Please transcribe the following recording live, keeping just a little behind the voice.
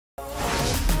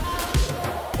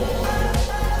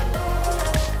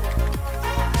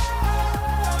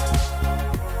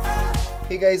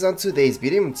guys, on today's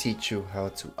video I'm going to teach you how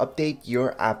to update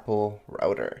your Apple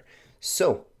router.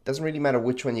 So it doesn't really matter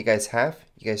which one you guys have,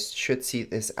 you guys should see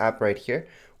this app right here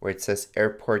where it says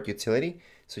AirPort utility.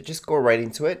 So just go right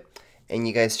into it and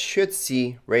you guys should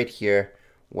see right here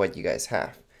what you guys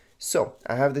have. So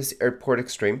I have this AirPort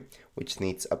Extreme which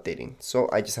needs updating, so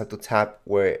I just have to tap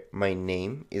where my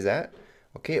name is at,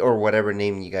 okay, or whatever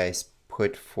name you guys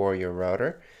put for your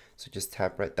router. So just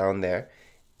tap right down there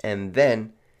and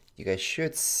then you guys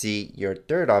should see your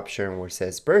third option where it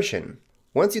says version.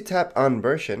 Once you tap on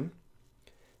version,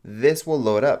 this will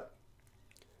load up.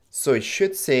 So it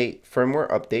should say firmware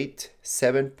update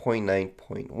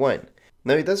 7.9.1.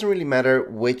 Now it doesn't really matter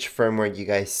which firmware you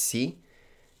guys see.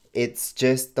 It's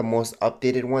just the most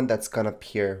updated one that's gonna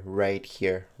appear right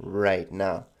here, right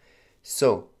now.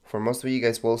 So for most of you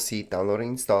guys will see download and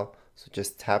install. So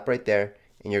just tap right there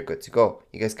and you're good to go.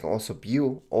 You guys can also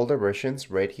view older versions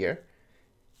right here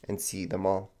and see them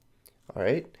all.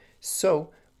 Alright,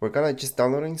 so we're gonna just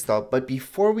download and install, but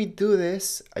before we do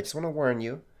this, I just want to warn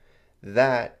you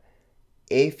that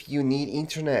if you need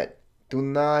internet, do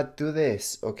not do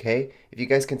this, okay? If you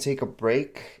guys can take a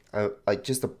break, like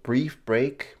just a brief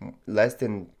break, less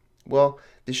than, well,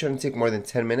 this shouldn't take more than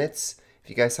 10 minutes. If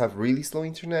you guys have really slow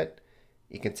internet,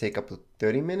 it can take up to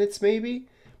 30 minutes maybe,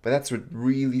 but that's with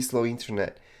really slow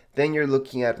internet. Then you're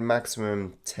looking at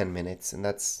maximum 10 minutes, and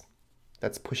that's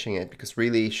pushing it, because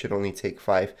really it should only take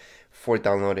 5 for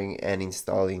downloading and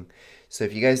installing. So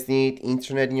if you guys need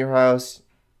internet in your house,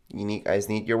 guys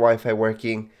need your Wi-Fi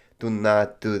working, do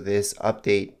not do this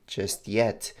update just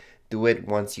yet. Do it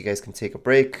once you guys can take a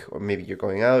break, or maybe you're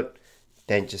going out,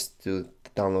 then just do the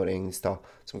download and install.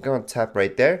 So I'm gonna tap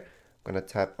right there, I'm gonna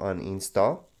tap on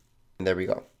install, and there we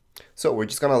go. So we're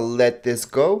just gonna let this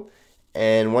go,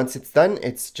 and once it's done,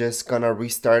 it's just gonna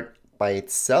restart by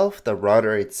itself, the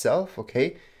router itself,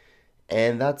 okay?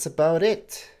 And that's about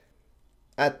it.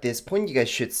 At this point, you guys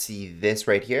should see this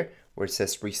right here where it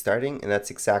says restarting, and that's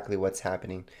exactly what's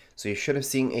happening. So you should have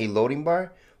seen a loading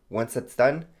bar. Once that's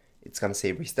done, it's gonna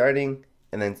say restarting,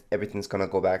 and then everything's gonna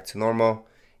go back to normal,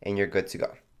 and you're good to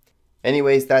go.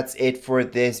 Anyways, that's it for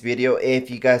this video. If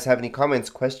you guys have any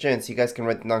comments, questions, you guys can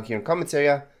write them down here in the comments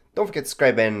area. Don't forget to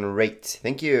subscribe and rate.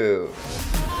 Thank you.